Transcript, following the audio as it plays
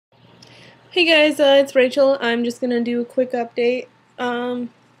Hey guys, it's Rachel. I'm just gonna do a quick update. Fucking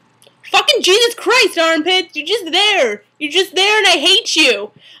Jesus Christ, armpits! You're just there! You're just there and I hate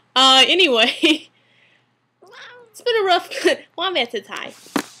you! Anyway. It's been a rough... Wombat says hi.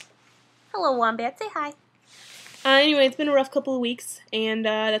 Hello, Wombat. Say hi. Anyway, it's been a rough couple of weeks, and,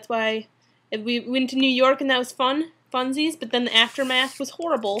 that's why we went to New York and that was fun. Funsies, but then the aftermath was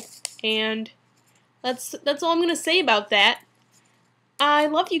horrible. And that's all I'm gonna say about that. I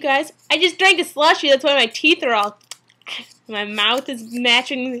love you guys. I just drank a slushie, that's why my teeth are all... My mouth is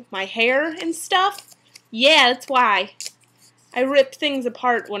matching my hair and stuff. Yeah, that's why. I rip things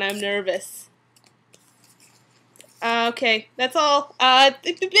apart when I'm nervous. Okay, that's all. I love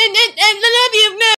you.